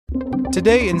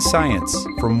Today in Science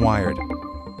from Wired.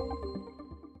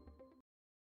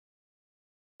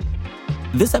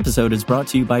 This episode is brought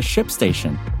to you by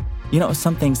ShipStation. You know,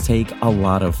 some things take a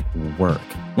lot of work,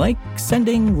 like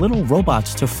sending little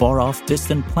robots to far-off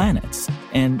distant planets.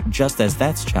 And just as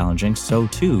that's challenging, so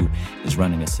too is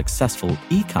running a successful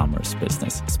e-commerce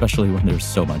business, especially when there's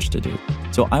so much to do.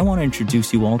 So I want to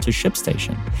introduce you all to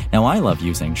ShipStation. Now, I love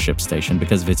using ShipStation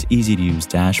because of its easy-to-use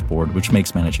dashboard, which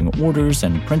makes managing orders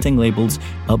and printing labels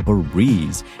a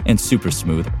breeze and super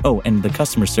smooth. Oh, and the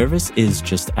customer service is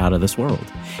just out of this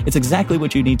world. It's exactly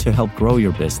what you need to help grow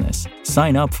your business.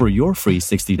 Sign up for your free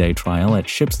 60-day trial at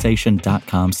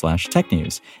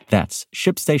shipstation.com/technews. That's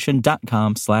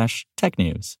shipstation.com/technews.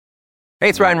 Hey,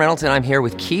 it's Ryan Reynolds, and I'm here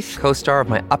with Keith, co-star of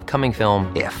my upcoming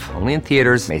film, If, only in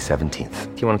theaters May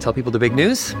 17th. Do you want to tell people the big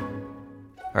news?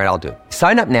 All right, I'll do it.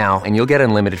 Sign up now and you'll get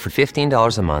unlimited for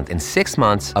 $15 a month and 6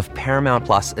 months of Paramount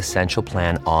Plus Essential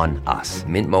Plan on us.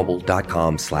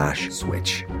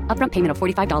 MintMobile.com/switch. Upfront payment of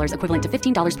 $45 equivalent to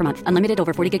 $15 per month. Unlimited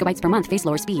over 40 gigabytes per month. Face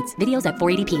lower speeds. Videos at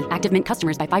 480p. Active Mint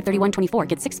customers by 531.24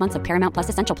 get 6 months of Paramount Plus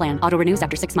Essential Plan. Auto renews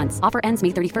after 6 months. Offer ends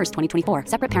May 31st, 2024.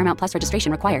 Separate Paramount Plus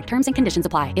registration required. Terms and conditions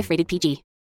apply if rated PG.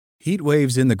 Heat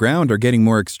waves in the ground are getting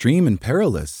more extreme and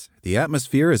perilous. The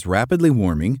atmosphere is rapidly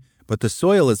warming, but the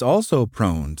soil is also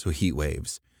prone to heat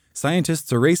waves.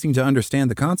 Scientists are racing to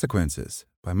understand the consequences.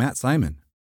 By Matt Simon.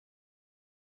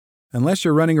 Unless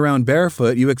you're running around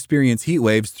barefoot, you experience heat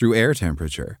waves through air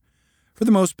temperature. For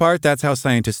the most part, that's how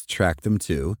scientists track them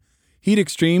too. Heat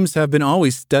extremes have been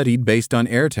always studied based on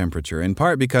air temperature, in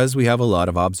part because we have a lot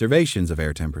of observations of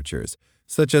air temperatures,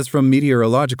 such as from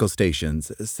meteorological stations,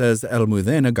 says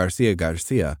Almudena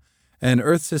Garcia, an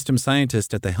Earth system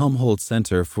scientist at the Helmholtz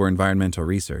Center for Environmental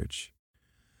Research.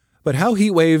 But how heat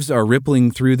waves are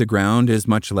rippling through the ground is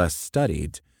much less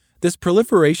studied. This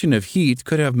proliferation of heat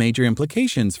could have major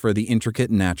implications for the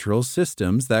intricate natural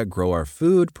systems that grow our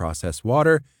food, process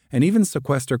water, and even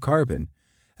sequester carbon.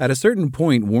 At a certain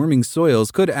point, warming soils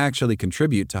could actually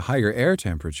contribute to higher air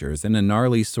temperatures in a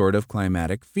gnarly sort of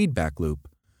climatic feedback loop.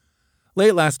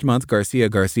 Late last month, Garcia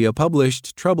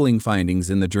published troubling findings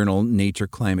in the journal Nature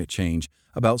Climate Change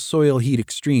about soil heat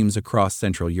extremes across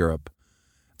Central Europe.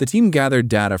 The team gathered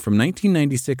data from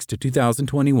 1996 to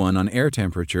 2021 on air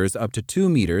temperatures up to 2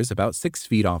 meters, about 6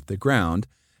 feet off the ground,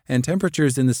 and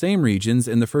temperatures in the same regions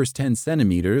in the first 10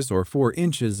 centimeters or 4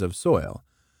 inches of soil.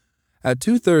 At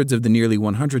 2/3 of the nearly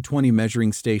 120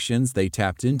 measuring stations they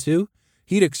tapped into,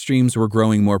 heat extremes were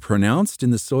growing more pronounced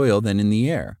in the soil than in the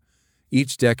air.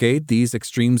 Each decade, these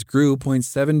extremes grew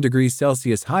 0.7 degrees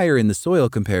Celsius higher in the soil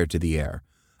compared to the air.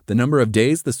 The number of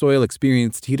days the soil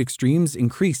experienced heat extremes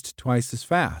increased twice as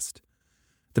fast.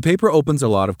 The paper opens a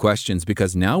lot of questions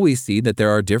because now we see that there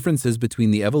are differences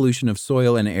between the evolution of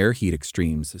soil and air heat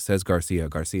extremes, says Garcia.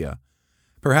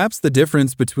 Perhaps the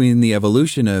difference between the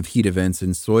evolution of heat events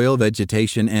in soil,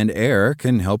 vegetation, and air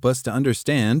can help us to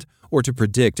understand or to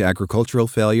predict agricultural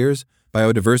failures,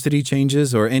 biodiversity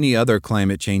changes, or any other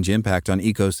climate change impact on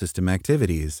ecosystem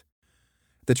activities.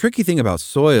 The tricky thing about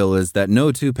soil is that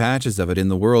no two patches of it in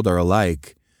the world are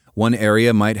alike. One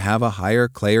area might have a higher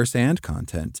clay or sand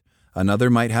content. Another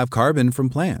might have carbon from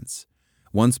plants.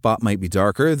 One spot might be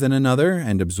darker than another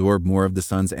and absorb more of the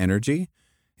sun's energy.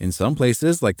 In some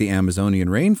places, like the Amazonian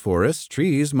rainforest,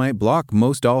 trees might block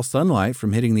most all sunlight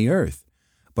from hitting the earth.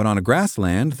 But on a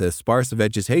grassland, the sparse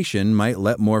vegetation might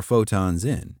let more photons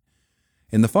in.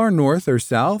 In the far north or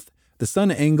south, the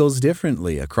sun angles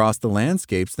differently across the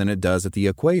landscapes than it does at the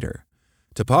equator.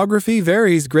 Topography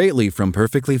varies greatly from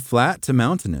perfectly flat to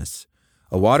mountainous.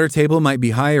 A water table might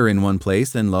be higher in one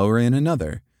place and lower in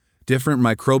another. Different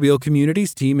microbial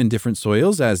communities teem in different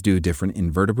soils, as do different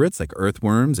invertebrates like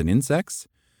earthworms and insects.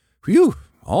 Phew!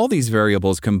 All these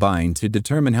variables combine to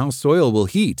determine how soil will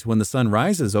heat when the sun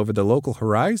rises over the local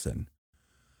horizon.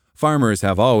 Farmers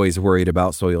have always worried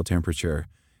about soil temperature.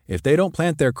 If they don't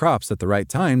plant their crops at the right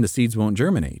time, the seeds won't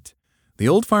germinate. The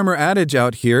old farmer adage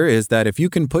out here is that if you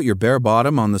can put your bare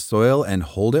bottom on the soil and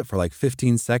hold it for like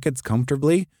 15 seconds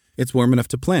comfortably, it's warm enough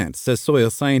to plant, says soil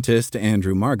scientist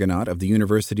Andrew Margonaut of the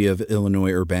University of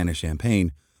Illinois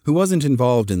Urbana-Champaign, who wasn't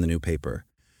involved in the new paper.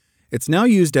 It's now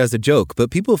used as a joke,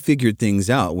 but people figured things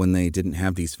out when they didn't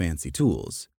have these fancy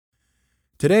tools.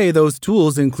 Today, those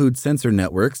tools include sensor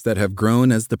networks that have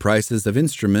grown as the prices of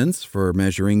instruments for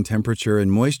measuring temperature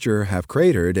and moisture have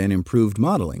cratered and improved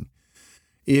modeling.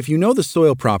 If you know the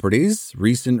soil properties,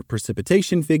 recent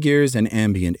precipitation figures, and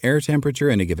ambient air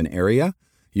temperature in a given area,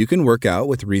 you can work out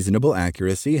with reasonable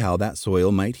accuracy how that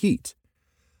soil might heat.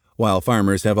 While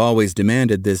farmers have always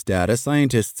demanded this data,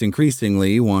 scientists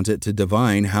increasingly want it to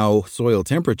divine how soil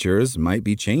temperatures might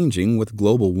be changing with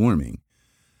global warming.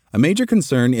 A major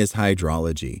concern is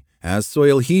hydrology. As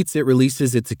soil heats, it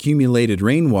releases its accumulated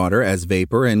rainwater as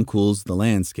vapor and cools the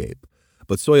landscape.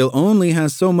 But soil only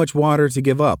has so much water to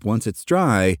give up. Once it's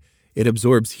dry, it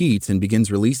absorbs heat and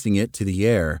begins releasing it to the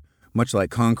air, much like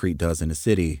concrete does in a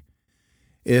city.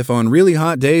 If on really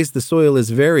hot days the soil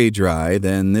is very dry,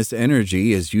 then this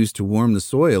energy is used to warm the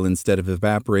soil instead of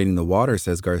evaporating the water,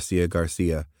 says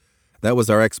Garcia. That was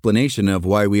our explanation of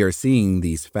why we are seeing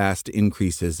these fast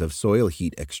increases of soil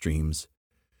heat extremes.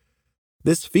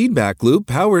 This feedback loop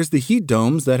powers the heat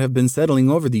domes that have been settling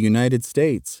over the United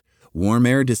States. Warm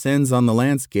air descends on the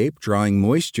landscape, drawing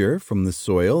moisture from the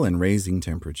soil and raising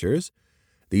temperatures.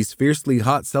 These fiercely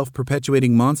hot,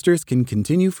 self-perpetuating monsters can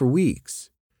continue for weeks.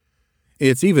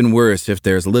 It's even worse if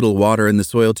there's little water in the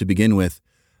soil to begin with.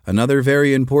 Another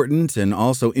very important and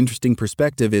also interesting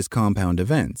perspective is compound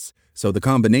events, so the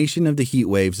combination of the heat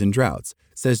waves and droughts,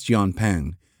 says Jian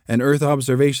Peng, an Earth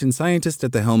observation scientist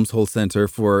at the Helmholtz Center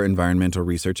for Environmental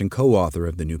Research and co-author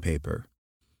of the new paper.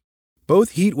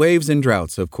 Both heat waves and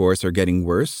droughts, of course, are getting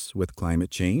worse with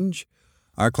climate change.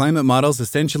 Our climate models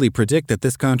essentially predict that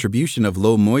this contribution of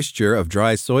low moisture of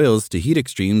dry soils to heat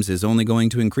extremes is only going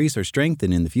to increase or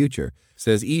strengthen in the future,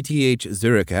 says ETH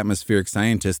Zurich atmospheric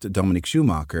scientist Dominik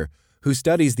Schumacher, who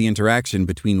studies the interaction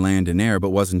between land and air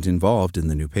but wasn't involved in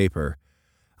the new paper.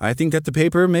 I think that the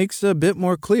paper makes a bit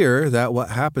more clear that what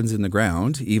happens in the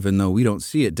ground, even though we don't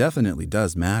see it, definitely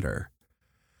does matter.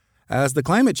 As the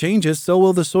climate changes, so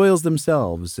will the soils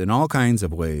themselves in all kinds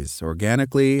of ways,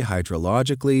 organically,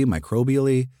 hydrologically,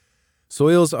 microbially.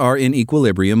 Soils are in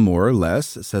equilibrium more or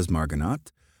less, says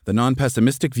Margonaut. The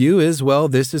non-pessimistic view is, well,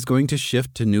 this is going to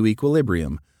shift to new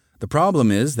equilibrium. The problem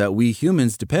is that we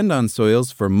humans depend on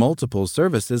soils for multiple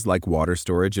services like water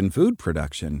storage and food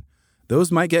production.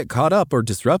 Those might get caught up or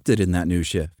disrupted in that new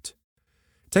shift.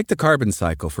 Take the carbon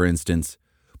cycle, for instance.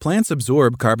 Plants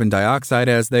absorb carbon dioxide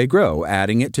as they grow,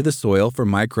 adding it to the soil for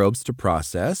microbes to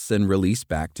process and release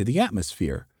back to the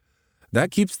atmosphere. That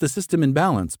keeps the system in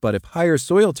balance, but if higher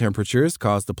soil temperatures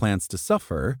cause the plants to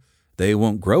suffer, they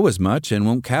won't grow as much and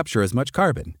won't capture as much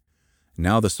carbon.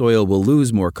 Now the soil will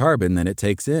lose more carbon than it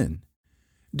takes in.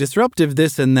 Disruptive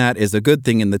this and that is a good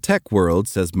thing in the tech world,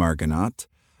 says Margonaut.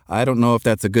 I don't know if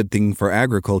that's a good thing for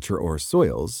agriculture or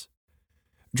soils.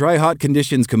 Dry, hot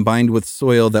conditions combined with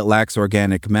soil that lacks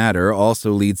organic matter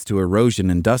also leads to erosion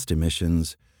and dust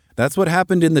emissions. That's what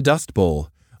happened in the Dust Bowl.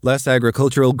 Less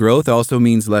agricultural growth also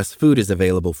means less food is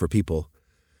available for people.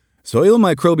 Soil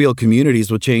microbial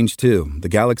communities will change too, the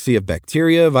galaxy of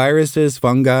bacteria, viruses,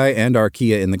 fungi, and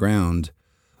archaea in the ground.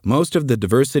 Most of the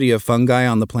diversity of fungi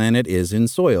on the planet is in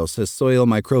soil, says soil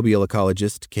microbial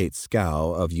ecologist Kate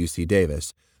Scow of UC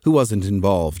Davis, who wasn't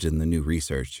involved in the new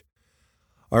research.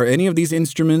 Are any of these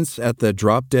instruments at the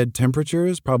drop-dead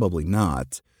temperatures? Probably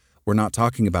not. We're not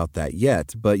talking about that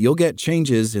yet, but you'll get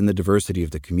changes in the diversity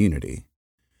of the community.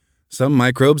 Some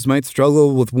microbes might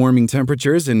struggle with warming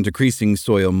temperatures and decreasing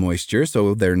soil moisture,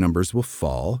 so their numbers will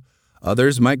fall.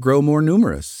 Others might grow more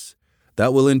numerous.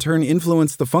 That will in turn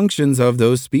influence the functions of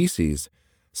those species.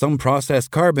 Some process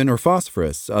carbon or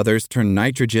phosphorus, others turn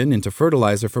nitrogen into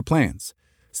fertilizer for plants.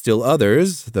 Still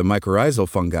others, the mycorrhizal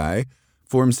fungi,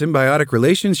 form symbiotic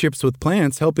relationships with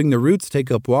plants, helping the roots take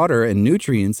up water and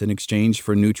nutrients in exchange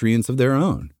for nutrients of their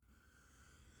own.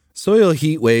 Soil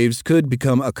heat waves could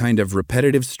become a kind of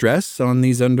repetitive stress on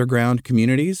these underground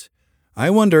communities. I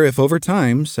wonder if over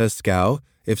time, says Scow,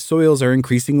 if soils are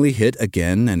increasingly hit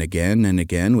again and again and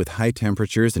again with high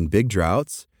temperatures and big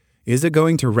droughts, is it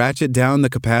going to ratchet down the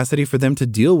capacity for them to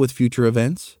deal with future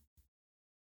events?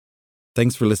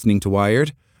 Thanks for listening to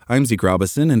Wired. I'm Zeke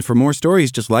Robison, and for more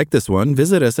stories just like this one,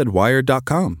 visit us at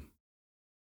wired.com.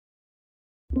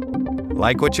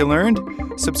 Like what you learned?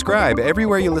 Subscribe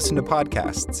everywhere you listen to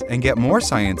podcasts and get more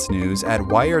science news at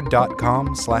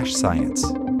wired.com/science.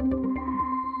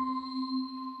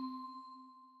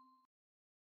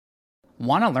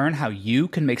 Want to learn how you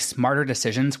can make smarter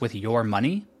decisions with your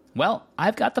money? Well,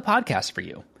 I've got the podcast for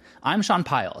you. I'm Sean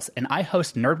Piles, and I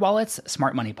host NerdWallet's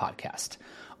Smart Money Podcast.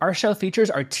 Our show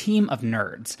features our team of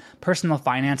nerds, personal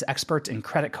finance experts in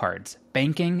credit cards,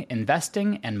 banking,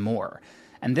 investing, and more.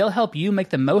 And they'll help you make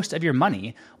the most of your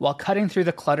money while cutting through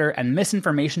the clutter and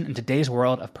misinformation in today's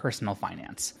world of personal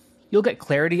finance. You'll get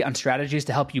clarity on strategies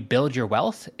to help you build your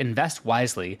wealth, invest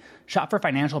wisely, shop for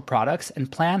financial products,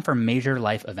 and plan for major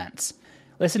life events.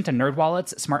 Listen to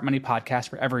NerdWallet's Smart Money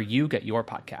Podcast wherever you get your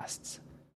podcasts.